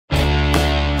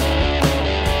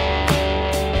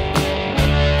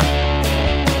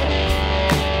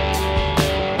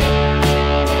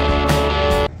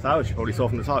as you probably saw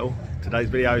from the title, today's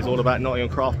video is all about Nottingham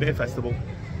Craft Beer Festival,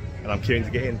 and I'm queuing to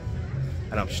get in,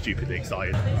 and I'm stupidly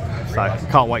excited. So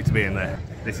can't wait to be in there.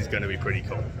 This is going to be pretty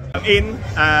cool. I'm in,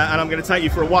 and I'm going to take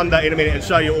you for a wander in a minute and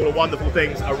show you all the wonderful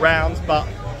things around. But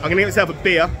I'm going to get myself a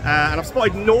beer, and I've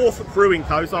spotted North Brewing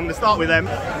Co. So I'm going to start with them.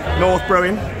 North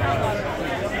Brewing.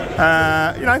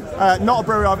 Not a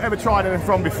brewery I've ever tried anything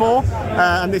from before,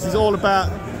 and this is all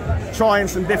about trying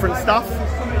some different stuff.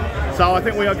 So I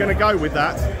think we are going to go with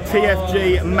that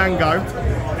TFG Mango,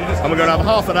 and we're going to have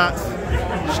half of that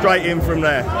straight in from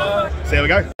there. So here we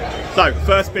go. So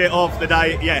first beer of the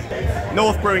day, yeah,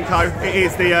 North Brewing Co. It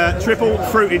is the Triple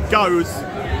Fruited Goes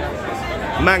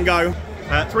Mango,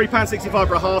 £3.65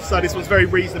 for a half. So this one's very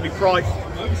reasonably priced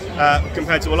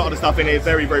compared to a lot of the stuff in here.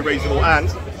 Very, very reasonable. And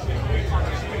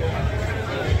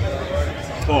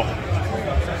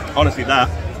honestly, that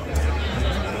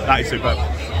is superb.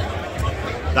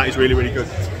 That is really, really good.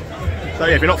 So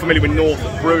yeah, if you're not familiar with North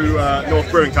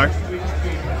Brewing Co.,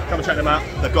 come and check them out.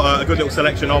 They've got a good little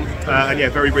selection on, and yeah,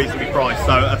 very reasonably priced.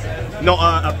 So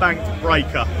not a bank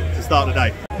breaker to start the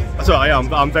day. That's all right.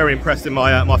 I'm very impressed in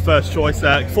my first choice.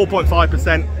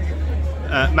 4.5%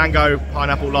 mango,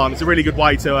 pineapple, lime. It's a really good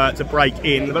way to break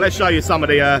in. But let's show you some of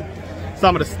the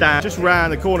stands just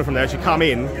round the corner from there. As you come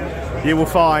in, you will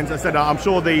find, as I said, I'm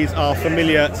sure these are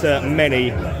familiar to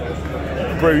many.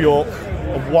 Brew York,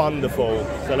 a wonderful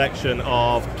selection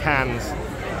of cans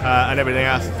and everything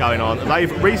else going on.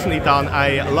 They've recently done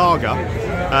a lager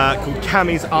called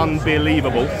Cammy's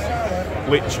Unbelievable,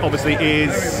 which obviously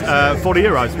is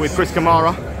 €40 with Chris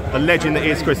Kamara, the legend that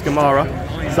is Chris Kamara.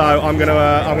 So I'm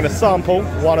gonna sample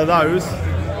one of those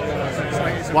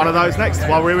next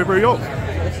while we're with Brew York.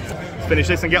 Let's finish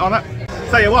this and get on that.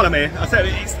 So yeah, while I'm here, I said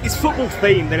it's football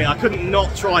themed, isn't it? I couldn't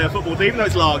not try a football theme, even though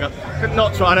it's lager. Could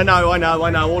not try, and I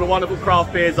know all the wonderful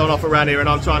craft beers on offer around here, and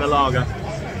I'm trying a lager.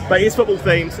 But it's football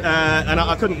themed, and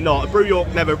I couldn't not. Brew York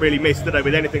never really missed today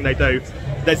with anything they do.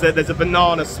 There's a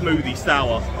banana smoothie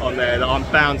sour on there that I'm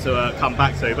bound to come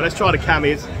back to. But let's try the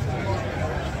Cammy's.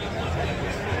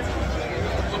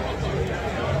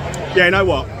 Yeah, you know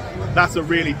what? That's a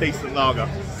really decent lager.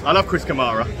 I love Chris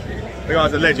Kamara. The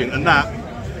guy's a legend, and that.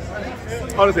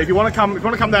 Honestly, if you want to come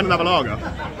down and have a lager,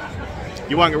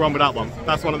 you won't go wrong with that one.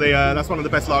 That's one of the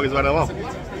best lagers I've ever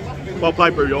had. Well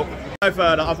played, Brew York. No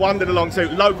further, I've wandered along to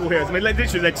local here. I mean,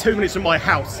 literally, they're 2 minutes from my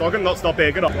house, so I could not stop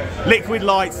here. Good on. Liquid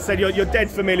Lights said you're dead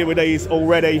familiar with these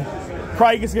already.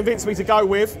 Craig has convinced me to go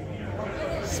with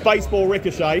Spaceball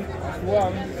Ricochet.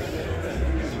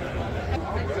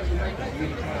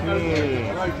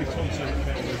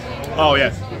 Oh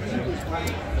yeah.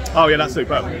 Oh yeah, that's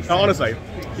superb. Honestly.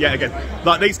 Yeah, again,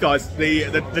 like these guys, the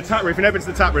tap room, if you've never been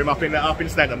to the tap room up in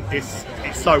Nottingham, it's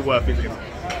so worth it.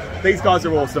 These guys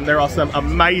are awesome. There are some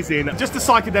amazing, just the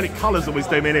psychedelic colours always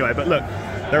do me anyway, but look,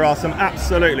 there are some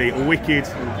absolutely wicked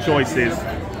choices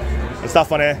and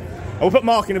stuff on here. I will put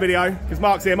Mark in the video, because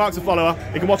Mark's here, Mark's a follower,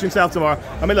 he can watch himself tomorrow.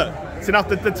 I mean look, it's enough,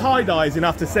 the tie-dye is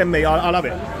enough to send me, I love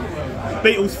it.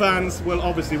 Beatles fans will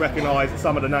obviously recognise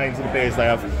some of the names of the beers they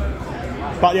have.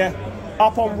 But yeah,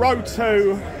 up on row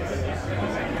 2,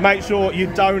 make sure you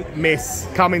don't miss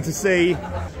coming to see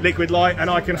Liquid Light, and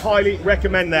I can highly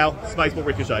recommend now Spaceball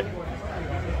Ricochet.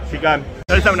 Keep going.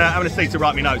 So I'm having a seat to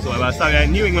write me notes or whatever. So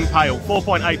New England Pale,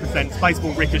 4.8%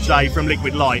 Spaceball Ricochet from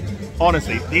Liquid Light.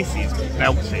 Honestly, this is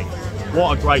belting.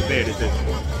 What a great beer this is.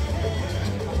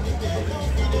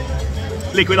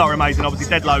 Liquid Light are amazing, obviously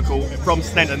dead local from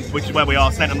Stenton, which is where we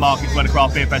are. Stenton Market is where the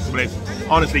craft beer festival is.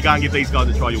 Honestly, go and give these guys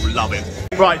a try, you'll love it.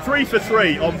 Right, 3 for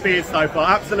 3 on beers so far,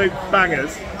 absolute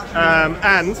bangers.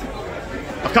 And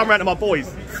I've come around to my boys,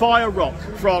 Fire Rock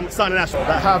from Sun National,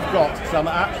 that have got some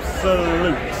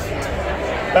absolute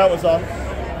belters on.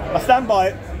 I stand by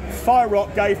it. Fire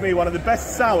Rock gave me one of the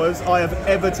best sours I have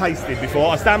ever tasted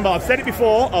before. I stand by, I've said it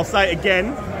before, I'll say it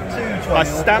again. I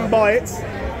stand by it,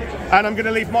 and I'm going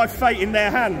to leave my fate in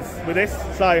their hands with this.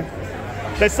 So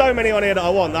there's so many on here that I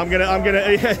want. I'm gonna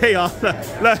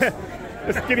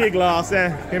just give me a glass,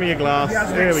 give me a glass.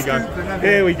 Here we go.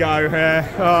 Here we go.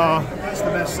 Oh, that's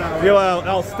the best sour. Yeah, well,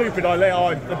 oh, stupid! I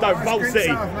don't. Bolt City.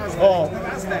 Oh,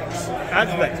 that's next.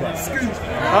 That's next one. Scoot.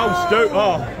 Oh, Scoot.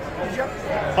 Oh,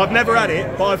 I've never had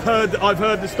it, but I've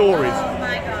heard the stories. Oh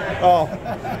my god.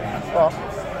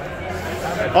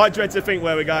 Oh. I dread to think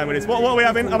where we're going with this. What are we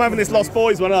having? I'm having this Lost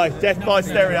Boys one, Death by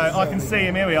Stereo. I can see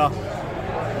him. Here we are.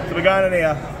 So we're going in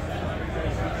here.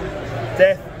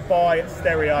 Death by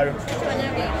Stereo.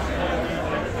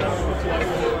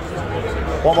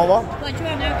 What? What do you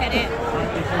want to get it?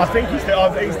 I think he's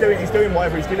doing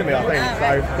whatever he's giving me, I think.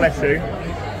 So bless you.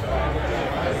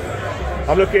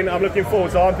 I'm looking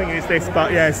forward. So I'm thinking it's this,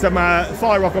 but yeah, some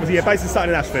Fire Rock, obviously, yeah, based in Sutton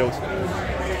in Ashfield.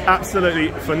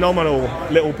 Absolutely phenomenal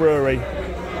little brewery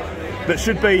that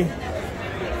should be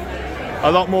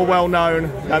a lot more well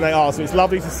known than they are. So it's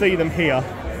lovely to see them here,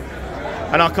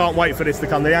 and I can't wait for this to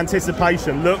come. The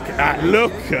anticipation. Look at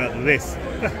this.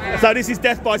 So this is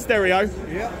Death by Stereo.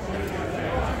 Yeah.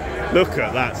 Look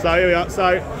at that. So here we are.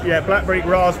 So yeah, blackberry,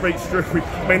 raspberry, strawberry,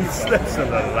 mince. Listen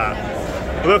to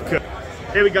that. Look at.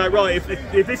 Here we go. Right. If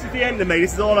this is the end of me,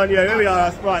 this is all on you. Here we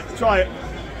are. Right. Try it.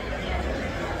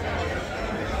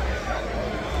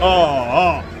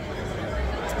 Oh.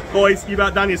 Boys, you've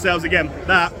outdone yourselves again.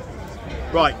 That.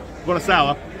 Right. Want a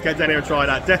sour? Get down here and try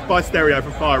that. Death by Stereo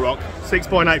from Fire Rock.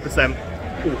 6.8%.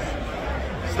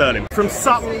 Sterling. From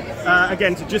Sutton,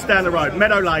 again, to just down the road,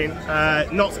 Meadow Lane,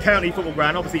 Notts County football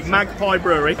ground, obviously Magpie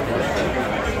Brewery,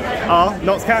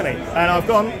 Notts County. And I've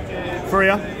gone for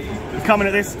you, coming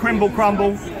at this, Crimble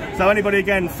Crumble. So anybody,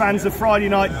 again, fans of Friday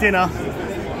night dinner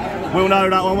will know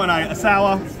that one, won't they? A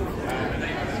sour.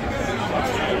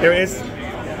 Here it is.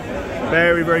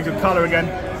 Very, very good colour again.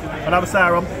 Another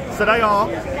sour on. So they are,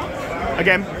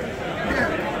 again,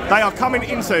 they are coming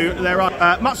into their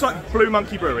much like Blue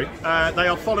Monkey Brewery. They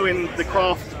are following the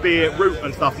craft beer route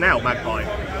and stuff now. Magpie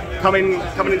coming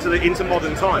into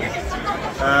modern times.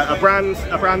 A brand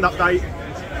update,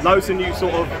 loads of new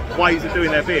sort of ways of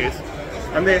doing their beers.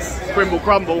 And this Crimble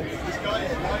Crumble,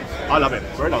 I love it.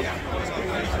 Very nice.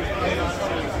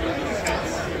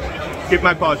 Give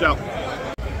Magpie a shout.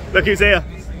 Look who's here.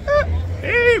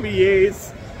 Here he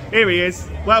is. Here he is.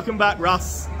 Welcome back,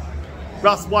 Russ.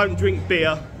 Russ won't drink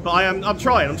beer, but I'm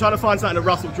trying to find something that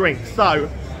Russ will drink. So,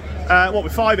 what, we're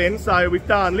 5 in, so we've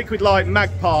done Liquid Light,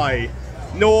 Magpie,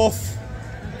 North,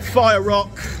 Fire Rock,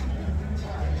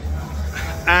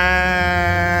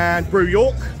 and Brew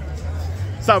York.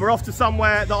 So we're off to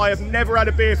somewhere that I have never had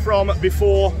a beer from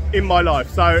before in my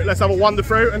life. So let's have a wander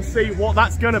through and see what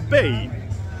that's gonna be.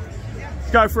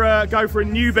 Go for a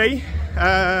newbie.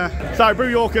 So Brew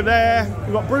York are there,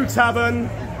 we've got Brew Tavern.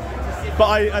 But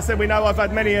I said we know I've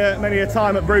had many a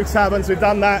time at Brew Taverns. We've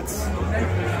done that.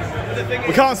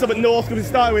 We can't stop at North because we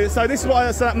started with it. So this is what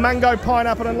I said. Mango,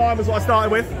 pineapple, and lime was what I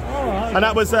started with, and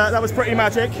that was pretty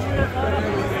magic.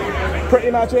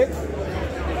 Pretty magic.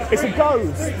 It's a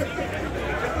ghost.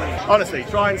 Honestly,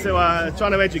 trying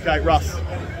to educate Russ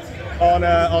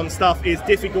on stuff is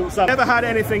difficult. So I've never had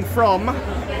anything from.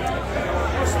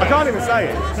 I can't even say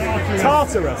it.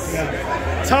 Tartarus.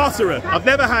 Tartarus. I've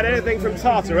never had anything from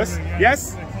Tartarus.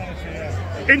 Yes?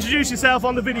 Introduce yourself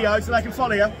on the video so they can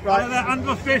follow you. Right.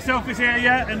 Andros Beer Selfies here,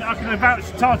 yeah, and I can vouch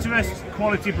Tartarus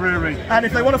quality brewery. And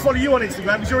if they want to follow you on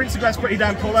Instagram, because your Instagram's pretty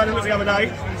damn cool, I had a look the other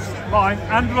day. Mine,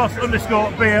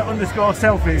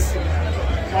 Andros_beer_selfies.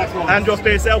 Nice one. Andros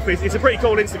Beer Selfies. It's a pretty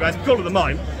cool Instagram. It's cooler than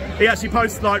mine. He actually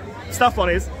posts like stuff on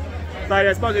his. So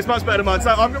yeah, it's much better than mine.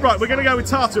 So right, we're going to go with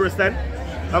Tartarus then.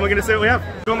 And we're going to see what we have.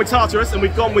 We've gone with Tartarus and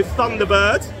we've gone with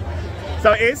Thunderbird.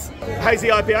 So it is hazy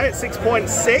IPA at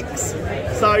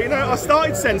 6.6. So, you know, I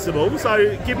started sensible,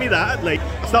 so give me that at least.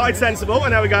 I started sensible,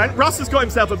 and now we're going. Russ has got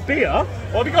himself a beer.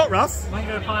 What have you got, Russ?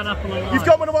 Mango, pineapple, and lime. You've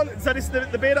got one of one. So this is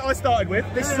the beer that I started with.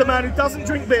 This is a man who doesn't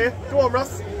drink beer. Go on,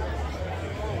 Russ.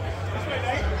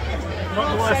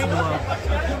 Not the worst in the world.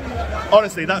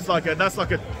 Honestly, that's like a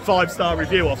 5-star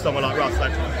review off someone like Russ.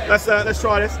 So let's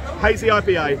try this hazy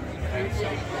IPA.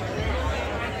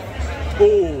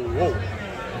 Oh,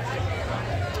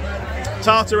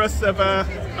 Tartarus have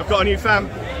got a new fan.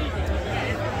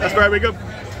 That's very, very good.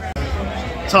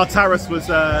 Tartarus was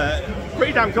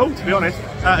pretty damn cool, to be honest.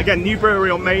 Again, new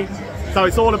brewery on me, so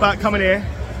it's all about coming here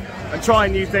and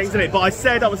trying new things, isn't it? But I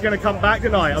said I was going to come back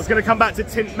tonight. I was going to come back to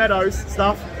Tint Meadows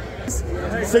stuff.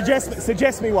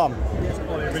 Suggest me one.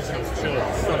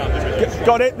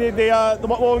 Got it. The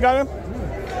what we're going?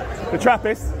 The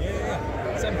Trappist.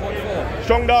 7.4.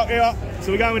 Strong dark ale.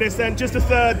 So we're going with this then. Just a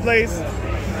third, please.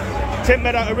 Tint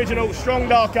Meadow Original Strong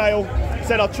Dark Ale.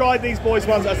 Said I've tried these boys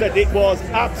once. I said it was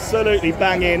absolutely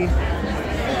banging.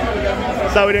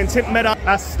 So we're doing Tint Meadow.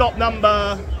 That's stop number.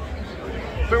 I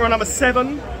think we're on number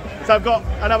 7. So I've got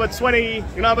another 20,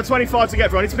 another 25 to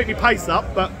get through. I need to pick my pace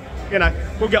up, but you know,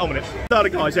 we'll get on with it. The other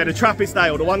guys, yeah, the Trappist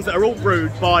Ale, the ones that are all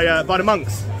brewed by the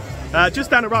monks, just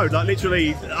down the road, like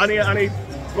literally only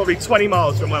probably 20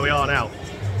 miles from where we are now.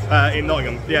 In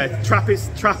Nottingham, yeah,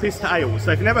 Trappist Ale.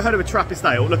 So if you've never heard of a Trappist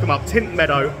Ale, look them up. Tint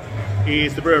Meadow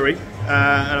is the brewery,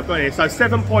 and I've got it here. So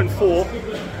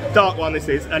 7.4, dark one this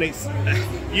is, and it's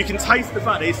you can taste the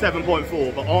fact that it's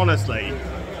 7.4, but honestly,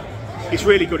 it's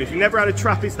really good. If you've never had a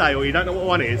Trappist Ale, you don't know what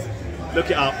one is,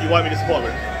 look it up. You won't be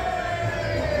disappointed.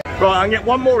 Right, I can get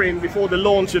one more in before the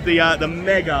launch of the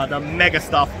mega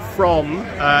stuff. from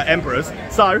Emperor's.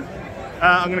 So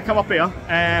I'm going to come up here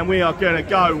and we are going to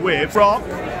go with Rock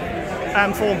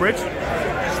and Thornbridge.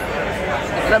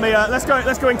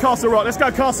 Let's go in Castle Rock. Let's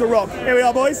go Castle Rock. Here we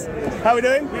are, boys. How we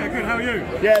doing? Yeah, good. How are you?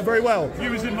 Yeah, very well. You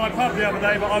was in my pub the other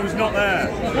day, but I was not there.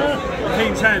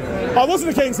 King's Head. I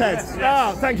wasn't the King's Head. Yes.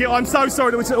 Ah, thank you. I'm so sorry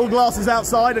that we took all glasses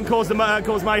outside and caused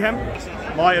mayhem.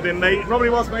 Might have been me. Probably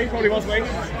was me.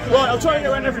 Right, I'll try and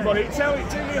around everybody. Tell me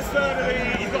a third of the.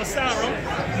 You've got a sour on.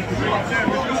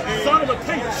 Son of a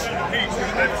peach.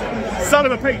 Son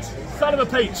of a peach. Son of a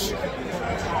peach.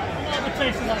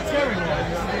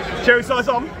 Cherry slice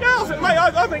on? Yeah, mate,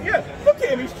 I think, yeah. Look at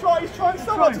him, he's trying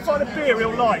so hard to find a beer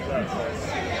he'll like.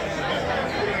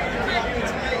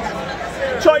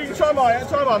 You can try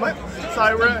mine, mate.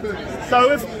 So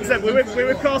we're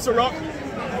with Castle Rock.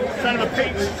 Son of a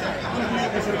peach.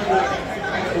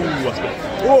 Ooh,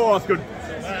 that's good.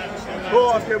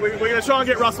 Oh, that's good. We're going to try and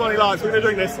get Russ what he likes. We're going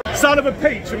to drink this. Son of a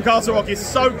peach from Castle Rock is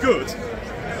so good,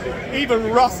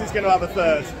 even Russ is going to have a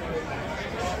third.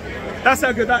 That's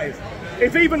how good that is.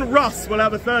 If even Russ will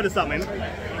have a third of something,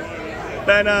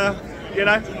 then, you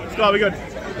know, it's got to be good.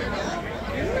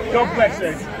 God bless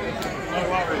you.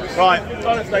 Right,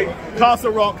 honestly,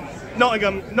 Castle Rock,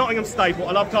 Nottingham staple.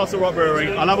 I love Castle Rock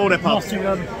Brewery. I love all their pubs.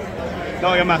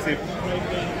 Nottingham massive.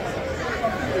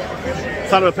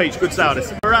 Son of a peach, good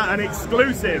sourness. We're at an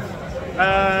exclusive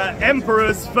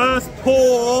Emperor's first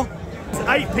pour. It's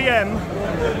 8 PM.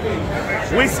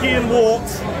 Whiskey and wort.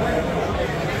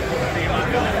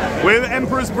 With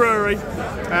Emperor's Brewery.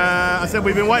 I said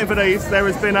we've been waiting for these. There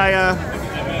has been a.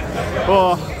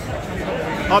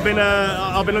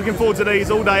 I've been looking forward to these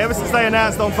all day. Ever since they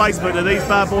announced on Facebook that these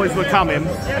bad boys were coming,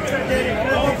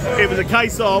 it was a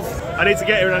case of I need to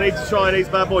get here and I need to try these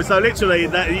bad boys. So literally,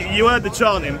 you heard the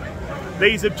chanting.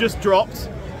 These have just dropped.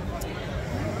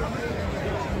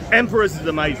 Emperor's is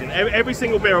amazing. Every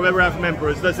single beer I've ever had from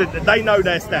Emperor's, they know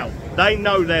their stout. They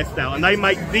know their stout, and they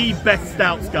make the best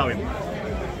stouts going.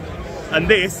 And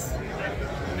this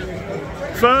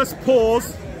first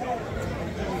pours.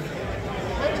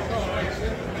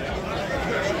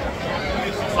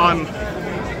 I'm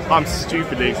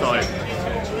stupidly excited.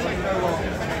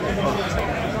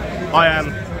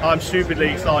 I'm stupidly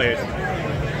excited.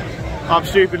 I'm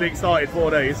stupidly excited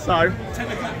for these. So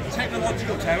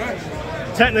Technological terror.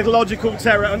 Technological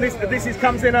terror, and this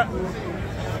comes in at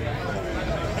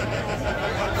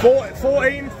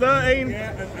 14, 13.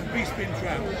 Yeah, and beast bin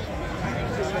trap.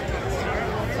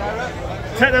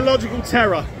 Technological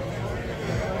terror.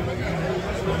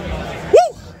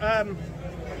 Woo!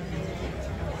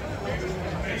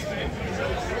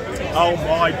 Oh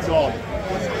my god.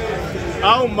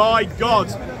 Oh my god.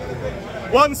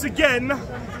 Once again,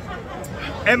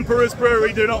 Emperor's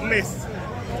Brewery do not miss.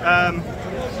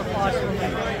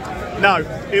 No,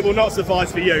 it will not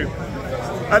suffice for you.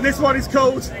 And this one is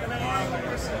called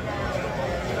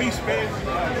Beast bin.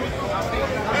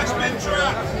 Best bin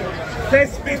trap.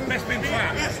 Best Best bin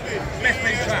trap. Best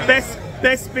bin trap.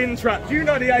 Best bin trap. Do you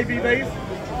know the ABVs?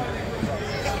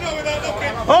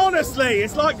 Honestly,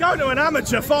 it's like going to an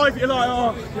amateur five. You're like,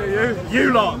 oh,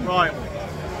 you lot, right?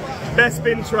 Best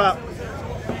bin trap.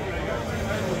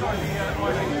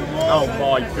 Oh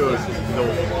my good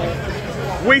lord.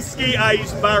 Whiskey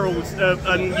aged barrels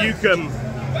and you can.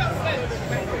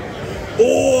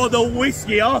 Oh, the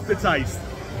whiskey aftertaste.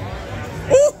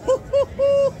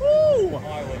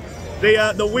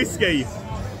 The whiskey.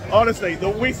 Honestly, the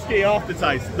whiskey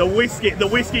aftertaste. The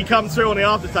whiskey comes through on the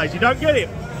aftertaste. You don't get it.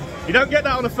 You don't get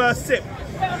that on the first sip.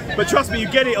 But trust me, you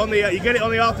get it on the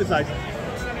aftertaste.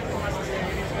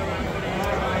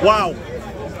 Wow.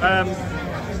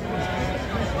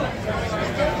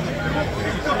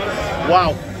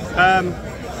 Wow.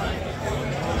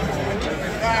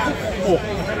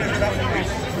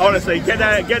 Honestly, get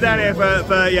down here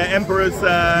for Emperor's,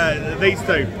 these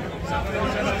two.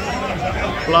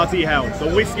 Bloody hell. The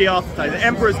whiskey aftertaste. The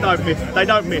Emperor's don't miss. They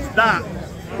don't miss that.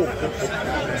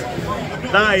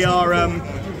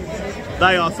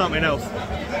 They are something else.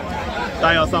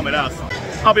 They are something else.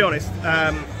 I'll be honest.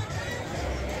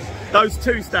 Those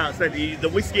two stouts, the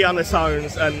whiskey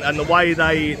undertones and the way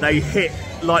they hit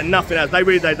like nothing else.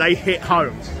 They hit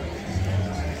home.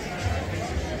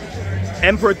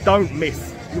 Emperor don't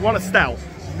miss. If you want a stout,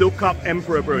 look up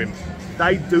Emperor Brewing.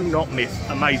 They do not miss.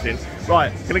 Amazing.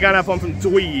 Right, gonna go and have one from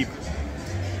Dweeb.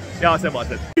 Yeah, I said what I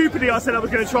said. Stupidly, I said I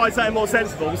was going to try something more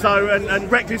sensible. So,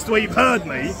 and Reckless Dweeb heard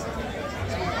me.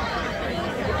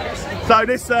 So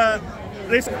this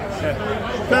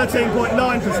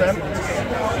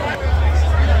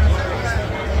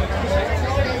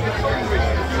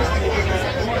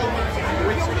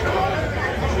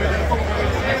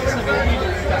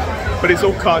But it's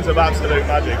all kinds of absolute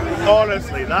magic.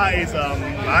 Honestly, that is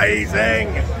amazing.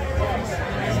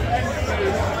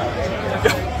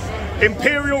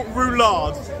 Imperial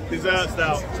Roulade dessert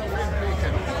stout.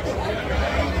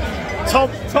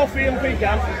 Toffee and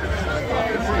pecan.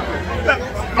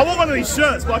 I want one of these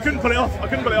shirts, but I couldn't pull it off.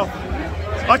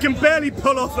 I can barely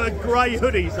pull off a grey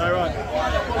hoodie, so right.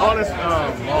 Honestly,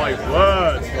 oh my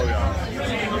word.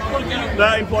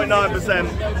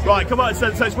 13.9%. Right, come on, so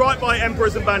it's right by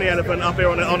Emperors and Banny Elephant up here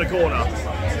on a corner.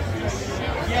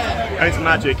 And it's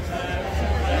magic.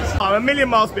 I'm a million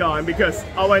miles behind because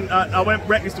I went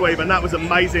Reckless Dweeb and that was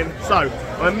amazing. So,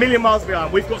 I'm a million miles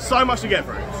behind. We've got so much to get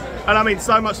through. And I mean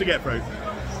so much to get through.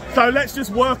 So let's just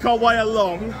work our way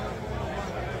along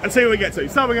and see what we get to.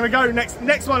 So we're going to go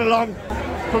next one along,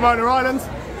 Pomona Island.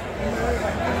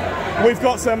 We've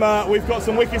got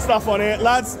some wicked stuff on here,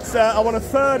 lads. I want a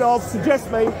third of.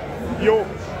 Suggest me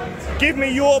give me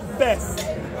your best.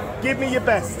 Give me your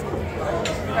best.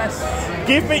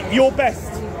 Give me your best.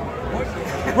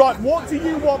 Right, what do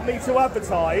you want me to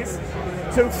advertise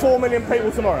to 4 million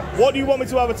people tomorrow? What do you want me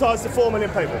to advertise to 4 million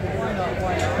people?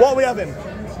 What are we having?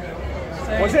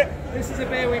 What's it? This is a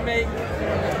beer we make.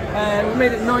 We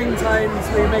made it 9 times.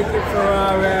 We make it for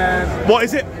our. What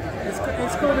is it?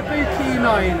 It's called a Buki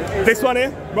 9. This one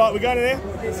here? Right, we're going in here?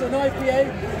 It's an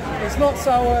IPA. It's not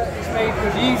sour. It's made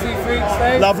with yuzu fruits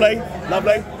though. Lovely.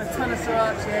 A ton of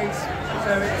sriracha ace.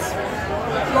 So it's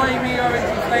limey,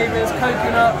 orangey flavours,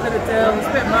 coconut, bit of dill, it's a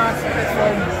bit mash, a bit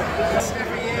fun.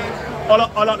 Every year.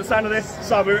 I like the sound of this.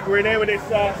 So we're in here with this.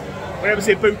 We never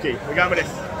see Ibuki. We're going with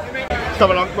this.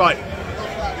 Come along. Right.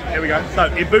 Here we go. So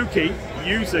Ibuki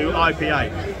Yuzu IPA.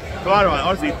 Right.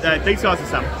 Honestly, these guys are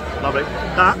Sam. Lovely.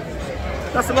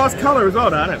 That's a nice colour as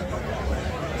well, isn't it?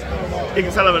 You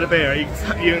can tell over the beer. You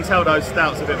can tell those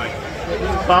stouts a bit, mate.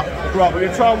 But right, we're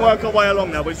going to try and work our way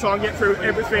along now. We're going to try and get through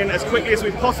everything as quickly as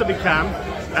we possibly can,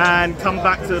 and come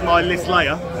back to my list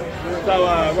later. So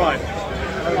right,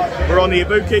 we're on the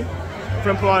Ibuki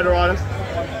from Pomona Island.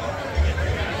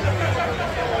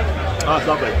 Oh, it's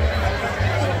lovely.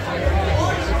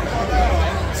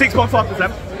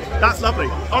 6.5%. That's lovely.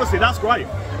 Honestly, that's great.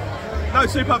 No,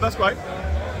 superb, that's great.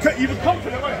 You were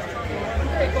confident, weren't you?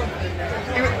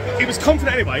 He was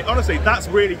confident anyway. Honestly, that's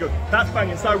really good. That's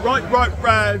banging. So right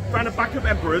round the back of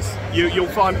Emperors, you'll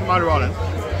find Pomona Island.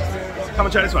 Come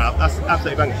and check this one out. That's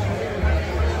absolutely banging.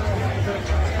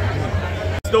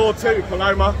 Door 2,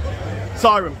 Paloma.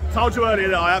 Siren. Told you earlier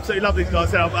that I absolutely love these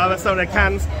guys. I have some of their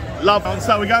cans. Love them.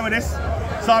 So we're going with this.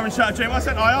 Siren Shatter Dream. I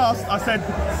said,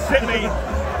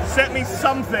 set me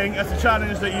something as a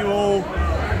challenge that you all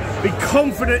be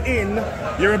confident in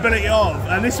your ability of.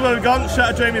 And this is where we've gone.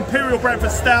 Shatter Dream Imperial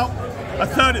Breakfast Stout. A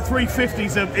third at 350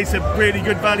 is a really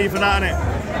good value for that, isn't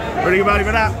it? Really good value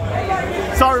for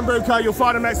that. Siren Brew Co. You'll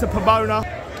find them next to Pomona.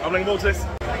 I'm looking forward to this.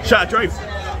 Shatter Dream.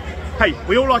 Hey,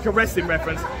 we all like a wrestling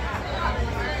reference,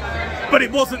 but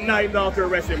it wasn't named after a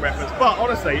wrestling reference. But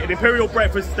honestly, an Imperial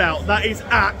Breakfast Stout that is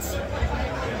at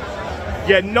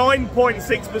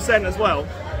 9.6% as well.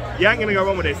 You ain't gonna go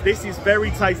wrong with this. This is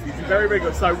very tasty. It's very, very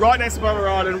good. So right next to Pomona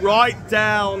Island, right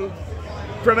down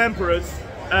from Emperors.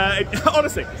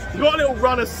 Honestly, you've got a little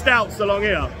run of stouts along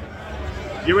here.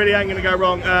 You really ain't gonna go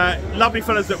wrong. Lovely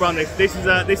fellas that run this. This is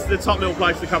the top little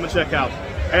place to come and check out.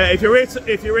 If you're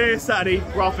here Saturday,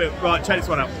 right, check this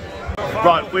one out.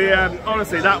 Right, we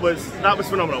honestly that was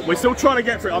phenomenal. We're still trying to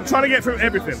get through. I'm trying to get through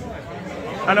everything,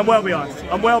 and I'm well behind.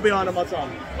 I'm well behind on my time.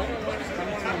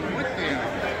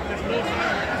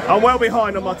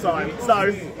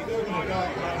 So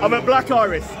I'm at Black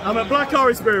Iris. I'm at Black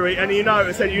Iris Brewery, and you know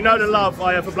the love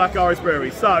I have for Black Iris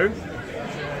Brewery. So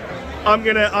I'm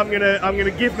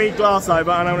gonna give me glass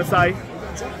over, and I'm gonna say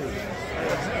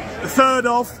a third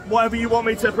of whatever you want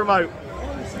me to promote.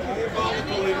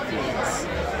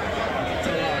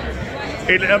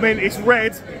 I mean, it's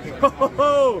red.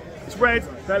 It's red.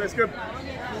 That looks good.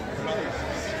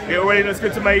 It already looks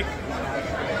good to me.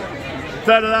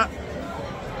 Third of that.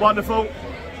 Wonderful.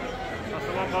 That's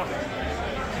the one,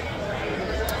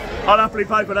 I'll happily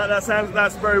pay for that.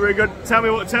 That's very, very good. Tell me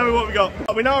what we got.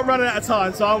 We know I'm running out of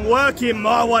time, so I'm working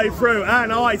my way through,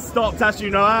 and I stopped, as you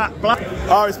know, at Black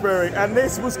Iris Brewery, and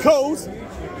this was called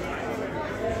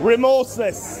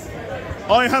Remorseless.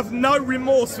 I have no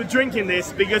remorse for drinking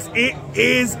this because it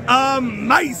is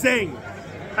amazing,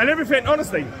 and everything.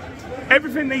 Honestly,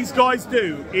 everything these guys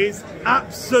do is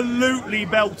absolutely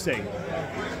belting.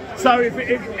 So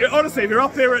honestly, if you're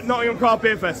up here at Nottingham Craft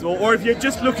Beer Festival, or if you're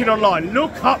just looking online,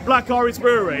 look up Black Iris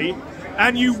Brewery,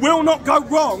 and you will not go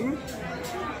wrong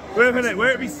with it.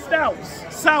 Whether it be stouts,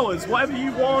 sours, whatever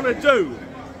you want to do,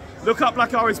 look up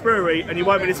Black Iris Brewery, and you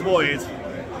won't be disappointed.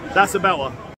 That's a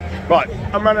belter. Right,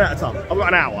 I'm running out of time. I've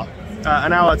got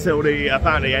an hour till the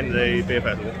apparently end of the beer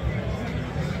festival.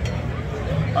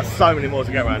 There's so many more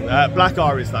to go around. Black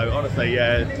Iris though, honestly,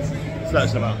 yeah,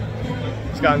 search them out.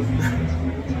 Let's go and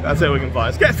that's it we can find.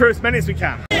 Let's get through as many as we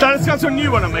can. So let's go to a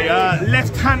new one on me,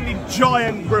 Left-Handed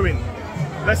Giant Brewing.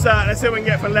 Let's see what we can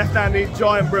get from Left-Handed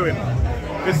Giant Brewing.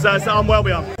 Because I'm well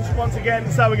beyond. Once again,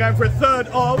 so we're going for a third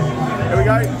of, here we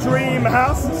go, Dream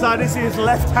House. So this is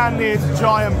Left-Handed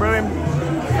Giant Brewing.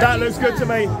 That looks good to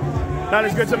me. That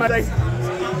is good to me.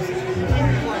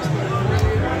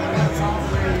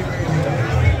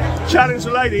 Challenge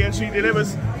the lady and she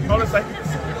delivers, honestly.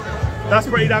 That's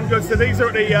pretty damn good. So these are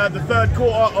at the third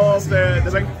quarter of the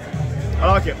thing. I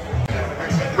like it.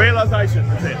 Realisation,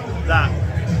 that's it. That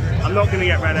I'm not going to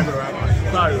get round everywhere, am I?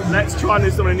 So let's try and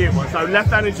do something new. So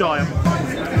Left-Handed Giant.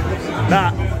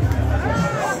 That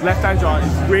Left-Handed Giant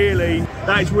is really,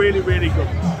 that is really, really good.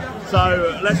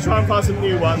 So let's try and find some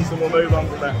new ones and we'll move on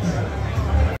from there.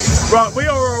 Right, we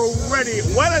are already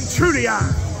well and truly at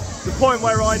the point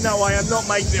where I know I am not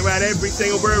making it around every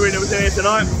single brewery that was here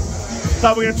tonight.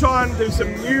 So we're going to try and do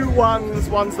some new ones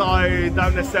that I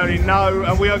don't necessarily know,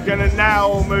 and we are going to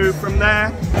now move from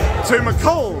there to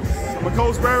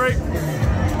McCall's Brewery.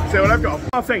 See what I've got.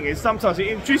 My thing is sometimes you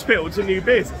introduce people to new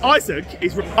beers. Isaac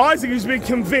has been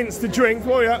convinced to drink.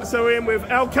 So we're in with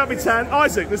El Capitan.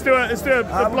 Isaac, let's do a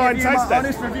blind taste test.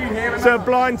 Honest review here. So a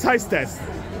blind taste test.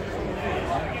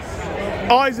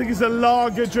 Isaac is a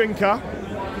lager drinker.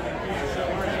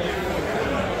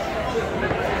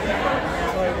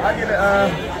 I give it a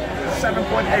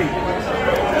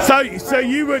 7.8. So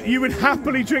you would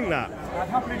happily drink that? I'd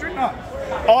happily drink that.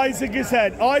 Isaac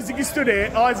has stood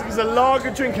here. Isaac is a lager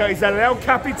drinker. He's had an El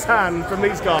Capitan from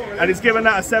these guys, and he's given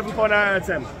that a 7.8 out of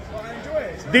 10.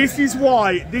 This is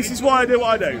why I do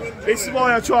what I do. This is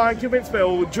why I try and convince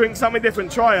people drink something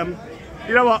different. Try them.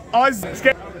 You know what?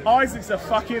 Isaac's a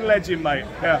fucking legend, mate.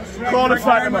 Yeah.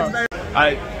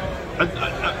 I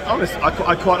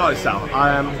quite like this sound.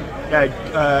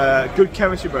 Good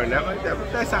chemistry brewing.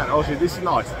 They're sound. Obviously, this is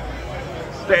nice.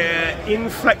 They're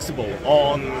inflexible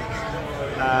on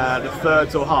the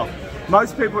thirds or half.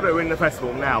 Most people that are in the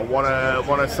festival now want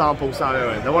to sample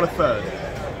something. They want a third.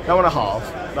 They want a half.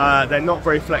 They're not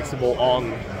very flexible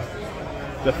on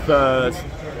the third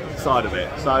side of it.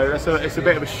 So it's a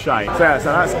bit of a shame. So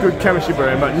that's Good Chemistry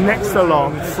Brewing. But next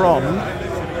along from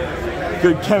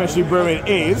Good Chemistry Brewing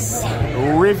is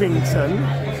Rivington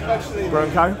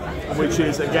Brewing Co, which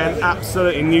is again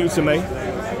absolutely new to me.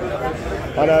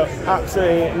 I know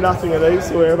absolutely nothing of these.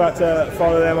 We're about to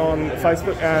follow them on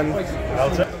Facebook and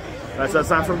that's that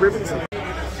sound from Rivington.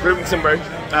 Rivington Brew.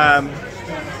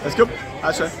 That's good,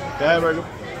 actually. Yeah, very good.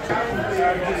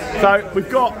 So we've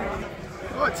got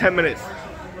like 10 minutes.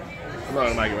 I'm not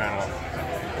going to make it round long.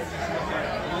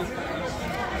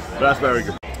 But that's very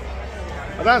good.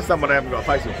 I don't understand why they haven't got a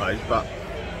Facebook page, but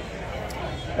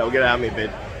yeah, we'll get out of me a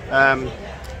bit.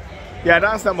 Yeah, I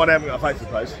don't understand why they haven't got a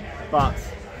Facebook page, but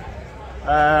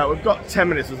we've got 10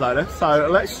 minutes or so left, so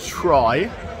let's try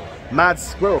Mad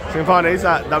Squirrel. So you can find these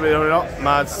at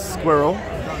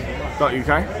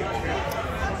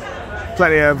www.madsquirrel.uk.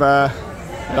 Plenty of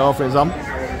offerings on.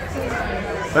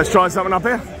 Let's try something up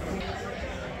here.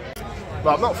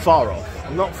 Well, I'm not far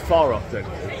off then,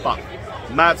 but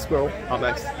Mad Squirrel up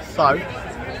next. So,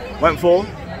 went for,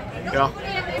 yeah,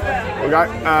 we go,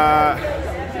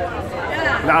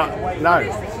 no,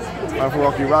 went for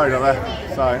Rocky Road up there,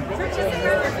 so,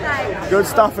 good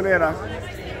stuff in here though,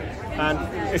 and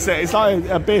it's like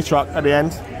a beer truck at the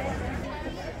end.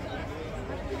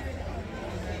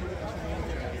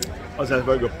 I'd say it's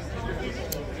very good.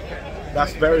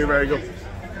 That's very, very good.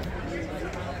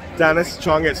 Dennis,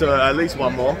 try and get to at least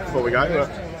one more before we go. But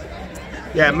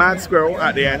yeah, Mad Squirrel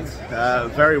at the end.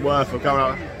 Very worth of coming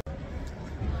up.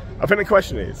 I think the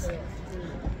question is,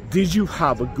 did you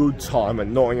have a good time at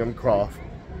Nottingham Craft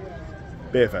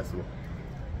Beer Festival?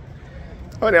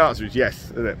 I think the answer is yes,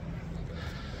 isn't it?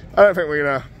 I don't think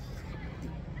we're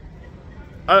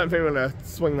gonna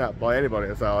swing that by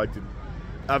anybody. So I did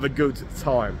have a good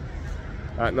time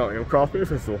at Nottingham Craft Beer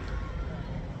Festival.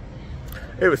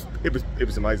 It was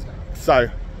amazing. So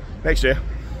next year,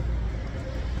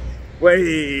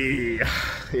 yeah,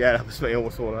 that was me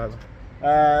almost falling over.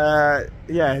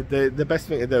 Yeah, the best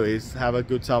thing to do is have a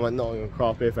good time at Nottingham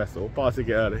Craft Beer Festival. Buy a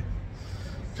ticket early,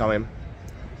 come in.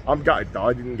 I'm gutted that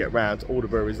I didn't get round to all the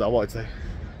breweries that I wanted to,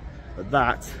 but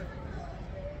that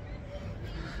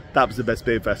was the best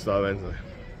beer festival I went to.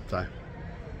 So.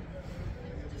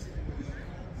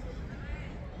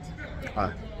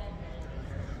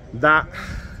 That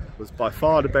was by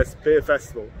far the best beer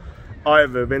festival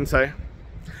I've ever been to.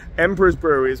 Emperor's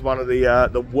Brewery is one of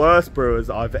the worst brewers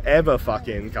I've ever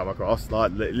fucking come across.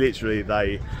 Like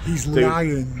literally, He's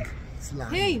lying. He's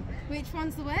lying. Who? Which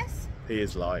one's the worst? He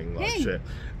is lying like Who? shit.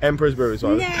 Emperor's Brewery is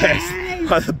one of the best,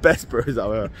 one of the best brewers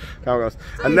I've ever come across.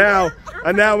 And now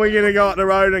we're gonna go up the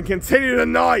road and continue the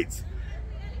night.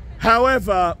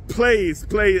 However, please,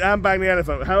 and bang the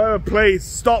elephant. However, please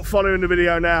stop following the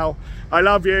video now. I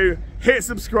love you. Hit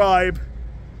subscribe.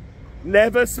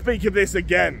 Never speak of this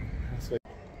again.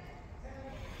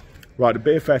 Right, the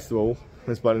beer festival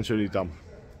is well and truly done.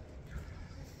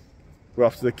 We're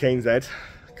off to the King's Head,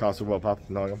 Castle Rock Pub,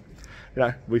 Nottingham. You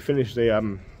know, we finished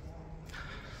the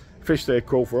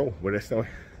crawl for all with this, don't we?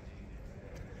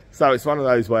 So it's one of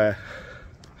those where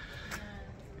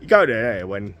you go there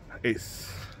when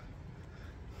it's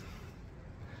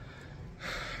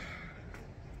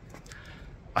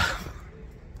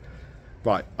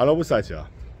right. I'll always say to you,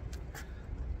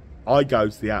 I go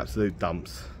to the absolute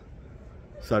dumps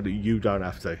so that you don't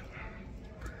have to.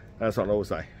 That's what I always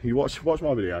say. You watch my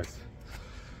videos.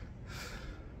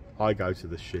 I go to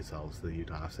the shitholes that you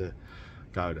don't have to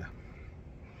go there.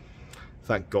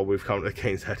 Thank God we've come to the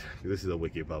King's Head. This is a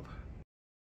wicked pub.